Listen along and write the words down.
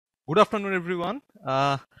Good afternoon, everyone.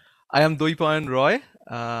 I am Dwaipayan Roy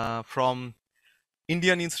from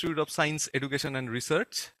Indian Institute of Science, Education and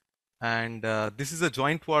Research, and this is a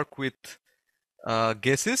joint work with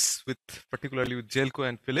GASIS, particularly with Jelko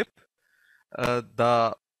and Philip.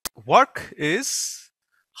 The work is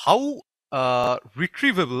how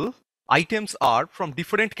retrievable items are from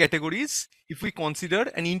different categories if we consider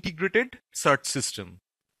an integrated search system.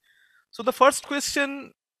 So the first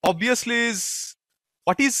question obviously is,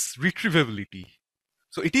 what is retrievability?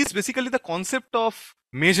 So it is basically the concept of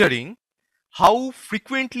measuring how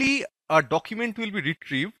frequently a document will be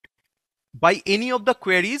retrieved by any of the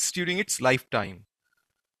queries during its lifetime.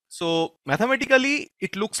 So mathematically,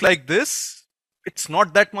 it looks like this. It's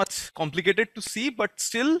not that much complicated to see, but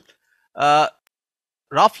still,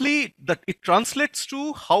 roughly, that it translates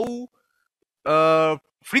to how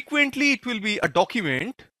frequently it will be a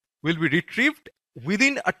document will be retrieved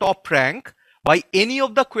within a top rank by any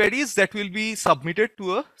of the queries that will be submitted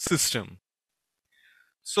to a system.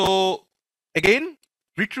 So again,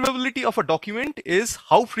 retrievability of a document is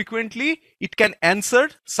how frequently it can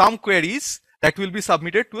answer some queries that will be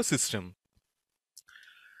submitted to a system.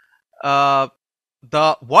 The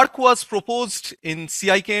work was proposed in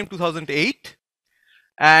CIKM 2008,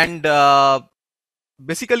 and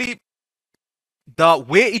basically the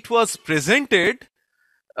way it was presented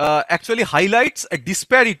actually highlights a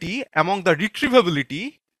disparity among the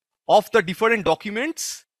retrievability of the different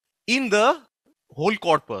documents in the whole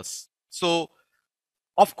corpus. So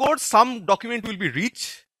of course, some document will be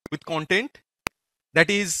rich with content. That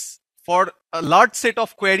is, for a large set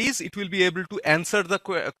of queries, it will be able to answer the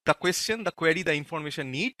question, the query, the information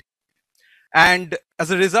need. And as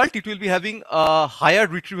a result, it will be having a higher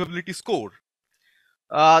retrievability score.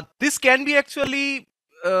 This can be actually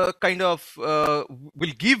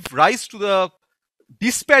will give rise to the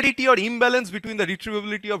disparity or imbalance between the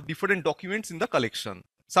retrievability of different documents in the collection.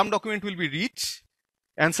 Some document will be rich,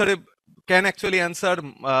 can actually answer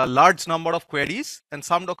a large number of queries, and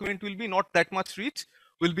some document will be not that much rich,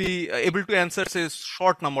 will be able to answer say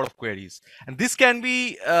short number of queries. And this can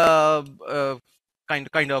be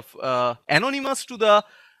anonymous to the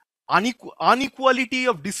inequality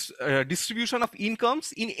of distribution of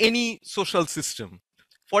incomes in any social system.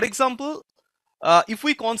 For example, if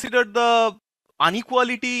we consider the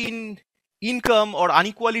inequality in income or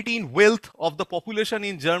inequality in wealth of the population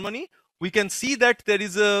in Germany, we can see that there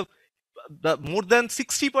is more than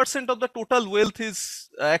 60% of the total wealth is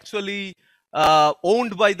actually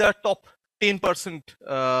owned by the top 10%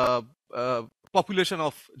 population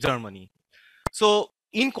of Germany. So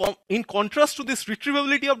in contrast to this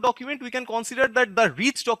retrievability of document, we can consider that the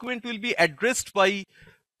rich document will be addressed by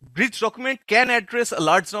rich document can address a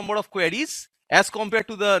large number of queries as compared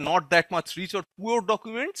to the not that much rich or poor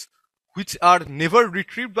documents which are never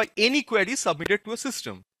retrieved by any query submitted to a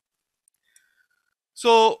system.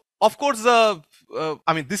 So of course,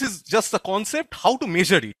 this is just a concept how to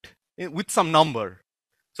measure it with some number.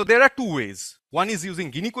 So there are two ways. One is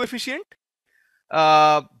using Gini coefficient.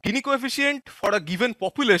 Gini coefficient for a given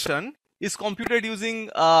population is computed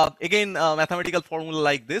using again a mathematical formula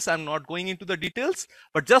like this. I'm not going into the details,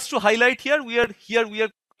 but just to highlight here, we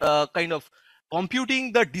are kind of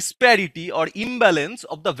computing the disparity or imbalance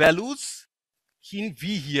of the values in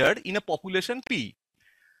V here in a population P.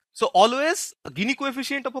 So always a Gini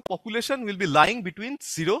coefficient of a population will be lying between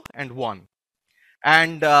 0 and 1,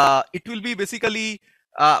 and it will be basically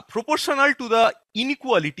proportional to the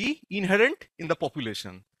inequality inherent in the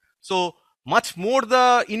population. So much more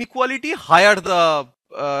the inequality, higher the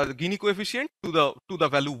Gini coefficient to the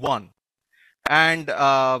value 1. And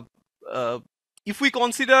if we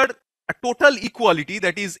consider a total equality,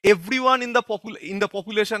 that is everyone in the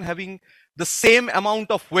population having the same amount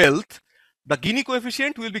of wealth, the Gini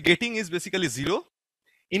coefficient we will be getting is basically 0.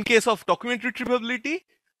 In case of document retrievability,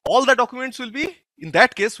 all the documents will be, in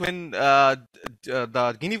that case, when the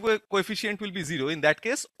Gini coefficient will be 0, in that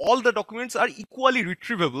case, all the documents are equally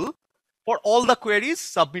retrievable for all the queries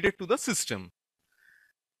submitted to the system.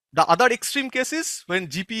 The other extreme case is when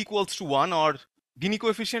GP equals to 1 or Gini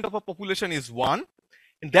coefficient of a population is 1.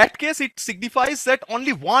 In that case, it signifies that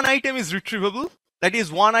only one item is retrievable. That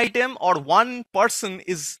is, one item or one person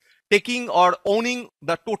is taking or owning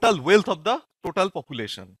the total wealth of the total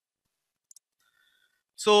population.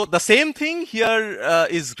 So the same thing here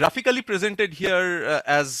is graphically presented here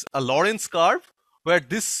as a Lorentz curve, where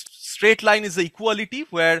this straight line is the equality,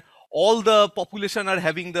 where all the population are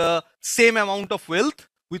having the same amount of wealth,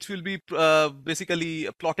 which will be basically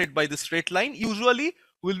plotted by the straight line. Usually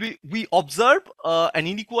we observe an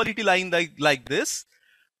inequality line like this.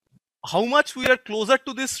 how much we are closer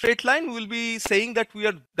to this straight line, we will be saying that we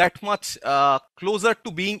are that much closer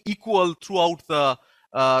to being equal throughout the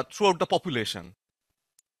population.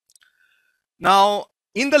 Now,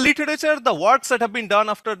 in the literature, the works that have been done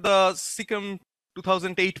after the SICM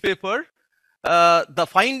 2008 paper, the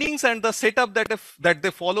findings and the setup that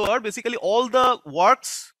they follow are basically all the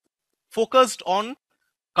works focused on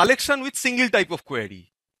collection with single type of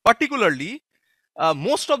query. Particularly,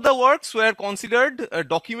 most of the works were considered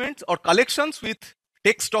documents or collections with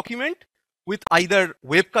text document with either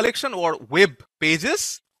web collection or web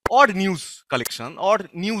pages or news collection or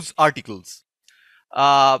news articles.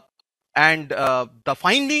 And the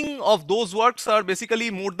finding of those works are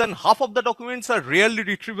basically more than half of the documents are rarely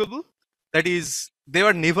retrievable. That is, they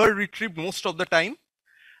were never retrieved most of the time.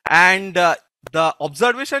 And the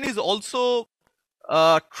observation is also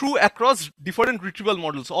true across different retrieval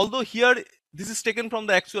models. Although here, this is taken from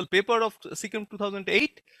the actual paper of SICM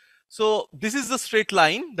 2008. So this is the straight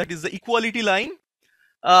line, that is the equality line.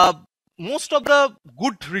 Most of the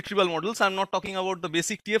good retrieval models, I'm not talking about the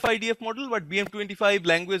basic TF-IDF model, but BM25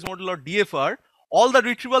 language model or DFR, all the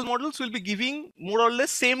retrieval models will be giving more or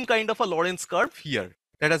less same kind of a Lorentz curve here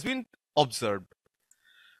that has been observed.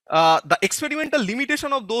 The experimental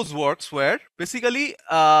limitation of those works were basically,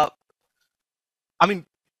 to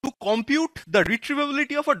compute the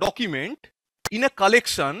retrievability of a document in a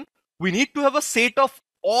collection, we need to have a set of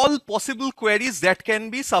all possible queries that can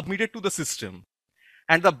be submitted to the system.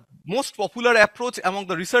 And the most popular approach among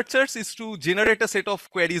the researchers is to generate a set of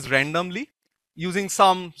queries randomly using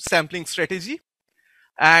some sampling strategy.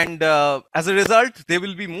 And as a result, they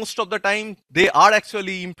will be most of the time, they are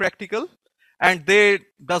actually impractical and they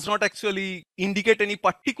does not actually indicate any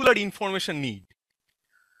particular information need.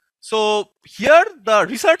 So here the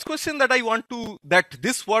research question that that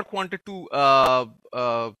this work wanted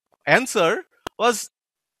to answer was,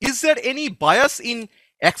 is there any bias in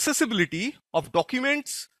accessibility of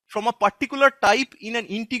documents from a particular type in an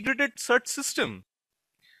integrated search system?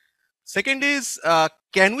 Second is,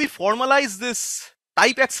 can we formalize this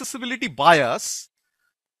type accessibility bias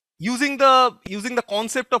using the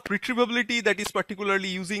concept of retrievability, that is particularly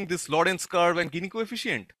using this Lorentz curve and Gini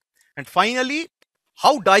coefficient? And finally,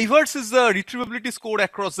 how diverse is the retrievability score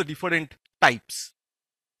across the different types?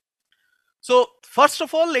 So first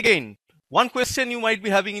of all, again, one question you might be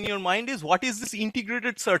having in your mind is, what is this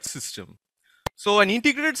integrated search system? So an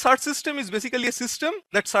integrated search system is basically a system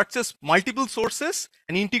that searches multiple sources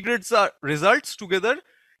and integrates the results together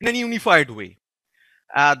in a unified way.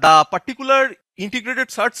 The particular integrated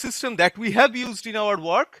search system that we have used in our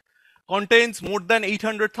work contains more than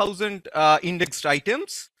 800,000 indexed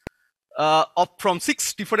items from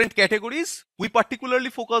 6 different categories. We particularly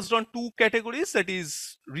focused on 2 categories, that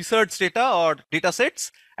is research data or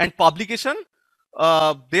datasets and publication.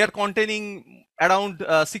 They are containing around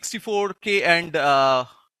 64K and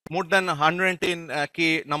more than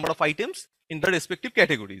 110K number of items in the respective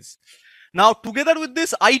categories. Now, together with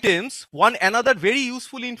these items, another very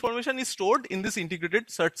useful information is stored in this integrated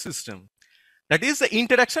search system. That is the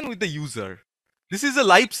interaction with the user. This is a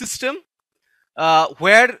live system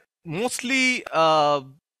where mostly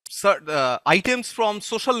items from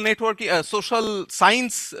social networking, social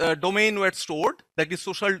science domain were stored. That is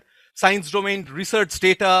social science domain research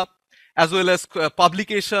data, as well as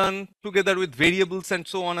publication, together with variables and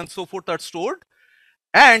so on and so forth, are stored.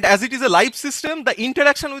 And as it is a live system, the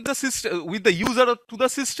interaction with the system, with the user to the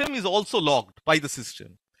system, is also logged by the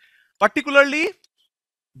system. Particularly,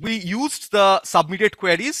 we used the submitted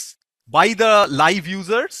queries by the live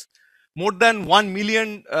users. More than 1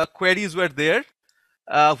 million queries were there,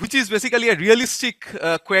 which is basically a realistic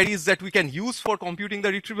queries that we can use for computing the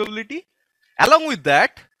retrievability. Along with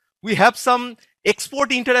that, we have some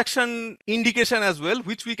export interaction indication as well,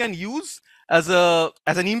 which we can use as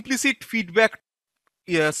an implicit feedback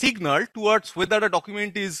signal towards whether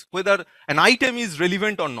whether an item is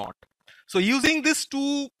relevant or not. So using these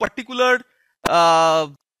two particular,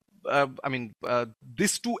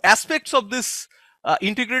 these two aspects of this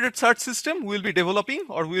integrated search system, we will be developing,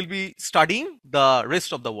 or we will be studying the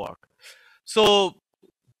rest of the work. So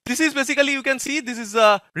this is basically, you can see, this is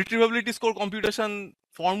a retrievability score computation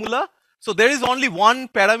formula. So there is only one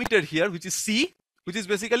parameter here, which is C, which is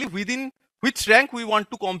basically within which rank we want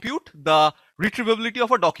to compute the retrievability of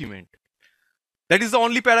a document. That is the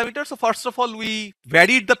only parameter. So first of all, we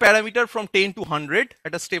varied the parameter from 10 to 100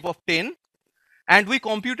 at a step of 10. And we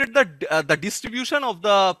computed the distribution of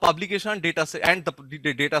the publication data set and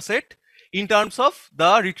the data set in terms of the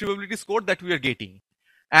retrievability score that we are getting.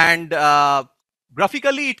 And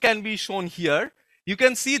graphically, it can be shown here. you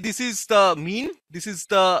can see this is the mean, this is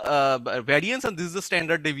the variance, and this is the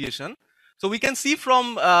standard deviation. So we can see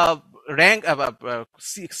from rank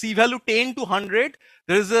C value 10 to 100,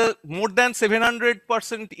 there is a more than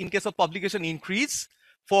 700% in case of publication increase.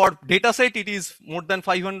 For dataset, it is more than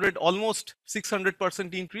 500, almost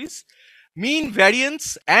 600% increase. Mean,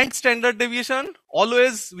 variance, and standard deviation,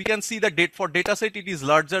 always we can see that for dataset it is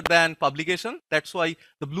larger than publication. That's why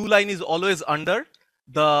the blue line is always under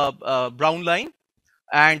the brown line.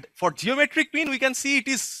 And for geometric mean, we can see it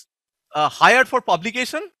is higher for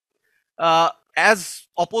publication as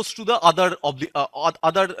opposed to the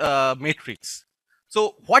other metrics.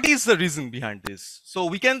 So what is the reason behind this? So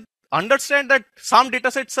we can understand that some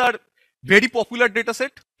datasets are very popular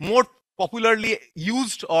dataset, more popularly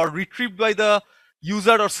used or retrieved by the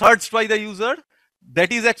user or searched by the user,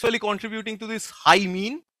 that is actually contributing to this high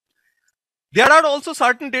mean. There are also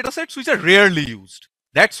certain datasets which are rarely used.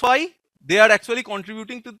 That's why they are actually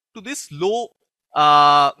contributing to this low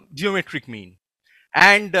geometric mean.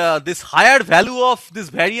 And this higher value of this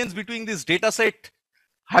variance between this dataset,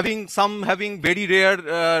 some having very rare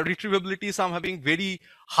retrievability, some having very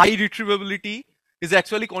high retrievability, is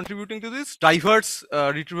actually contributing to this diverse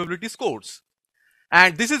retrievability scores.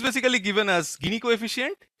 And this is basically given as Gini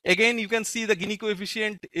coefficient. Again, you can see the Gini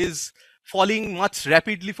coefficient is falling much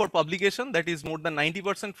rapidly for publication. That is more than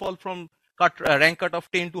 90% fall from rank cut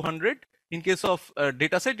of 10 to 100. In case of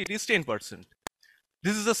dataset, it is 10%.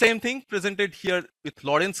 This is the same thing presented here with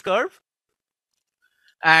Lorentz curve.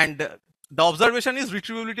 And the observation is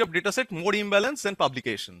retrievability of dataset more imbalanced than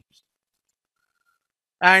publication.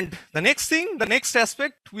 And the next thing, the next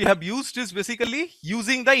aspect we have used is basically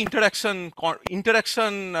using the interaction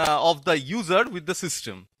of the user with the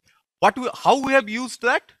system. How we have used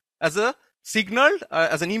that as a signal,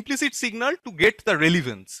 as an implicit signal to get the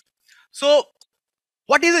relevance. So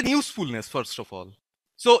what is an usefulness, first of all?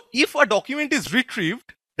 So if a document is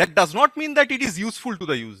retrieved, that does not mean that it is useful to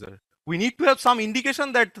the user. We need to have some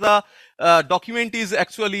indication that the document is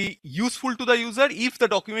actually useful to the user if the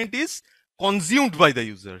document is consumed by the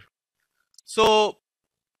user. So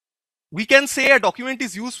we can say a document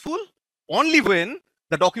is useful only when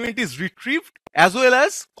the document is retrieved as well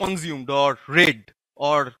as consumed or read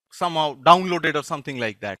or somehow downloaded or something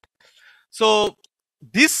like that. So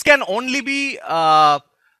this can only be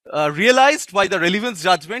realized by the relevance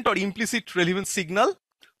judgment or implicit relevance signal,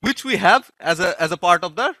 which we have as a part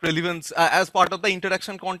of the relevance, as part of the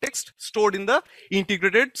interaction context stored in the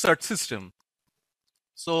integrated search system.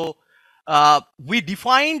 So we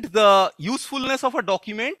defined the usefulness of a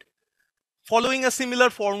document following a similar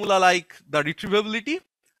formula like the retrievability.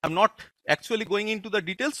 I'm not actually going into the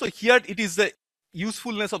details. So here it is the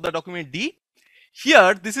usefulness of the document D.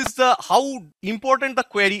 Here, this is the how important the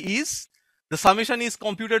query is. The summation is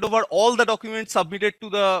computed over all the documents submitted to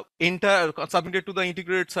the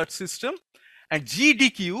integrated search system, and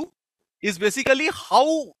GDQ is basically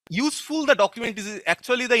how useful the document is,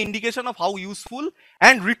 actually the indication of how useful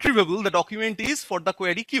and retrievable the document is for the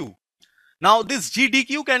query Q. Now this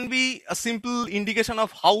GDQ can be a simple indication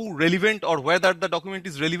of how relevant or whether the document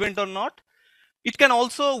is relevant or not. It can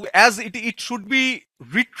also, as it should be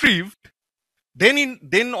retrieved,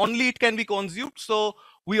 then only it can be consumed. So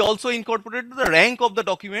we also incorporated the rank of the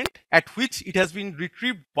document at which it has been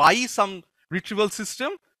retrieved by some retrieval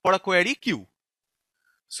system for a query Q.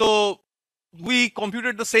 So we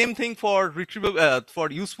computed the same thing for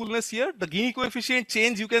for usefulness here. The Gini coefficient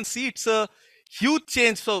change, you can see it's a huge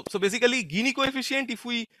change. So basically Gini coefficient, if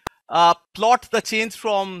we plot the change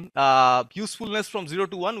from usefulness from 0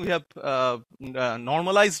 to 1, we have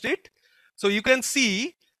normalized it. So you can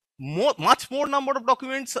see much more number of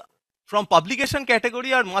documents from publication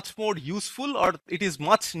category are much more useful, or it is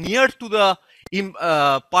much near to the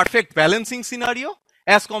perfect balancing scenario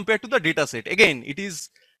as compared to the data set. Again,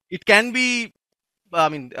 it can be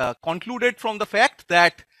concluded from the fact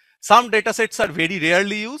that some data sets are very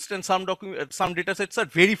rarely used and some data sets are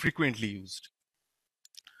very frequently used,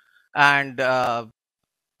 and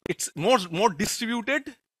it's more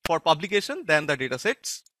distributed for publication than the data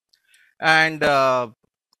sets. And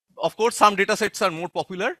of course, some data sets are more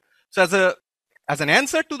popular. So as an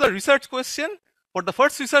answer to the research question, for the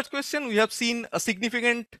first research question, we have seen a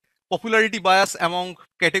significant popularity bias among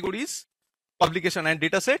categories, publication and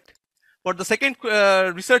dataset. For the second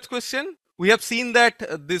research question, we have seen that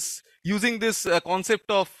using this concept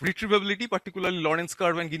of retrievability, particularly Lorentz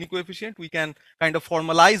curve and Gini coefficient, we can kind of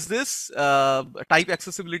formalize this type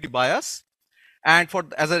accessibility bias. And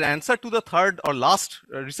as an answer to the third or last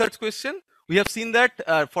research question, we have seen that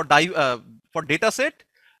for dataset,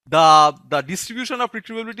 the distribution of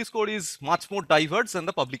retrievability score is much more diverse than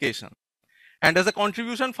the publication. And as a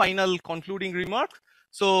contribution, final concluding remark.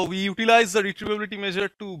 So we utilize the retrievability measure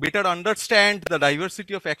to better understand the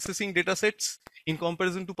diversity of accessing datasets in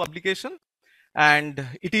comparison to publication. And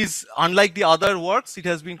it is unlike the other works, it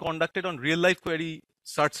has been conducted on real life query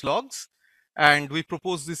search logs. And we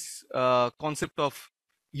propose this concept of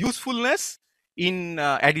usefulness in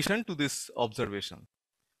addition to this observation.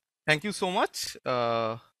 Thank you so much.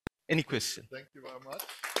 Any question? Thank you very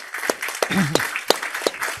much.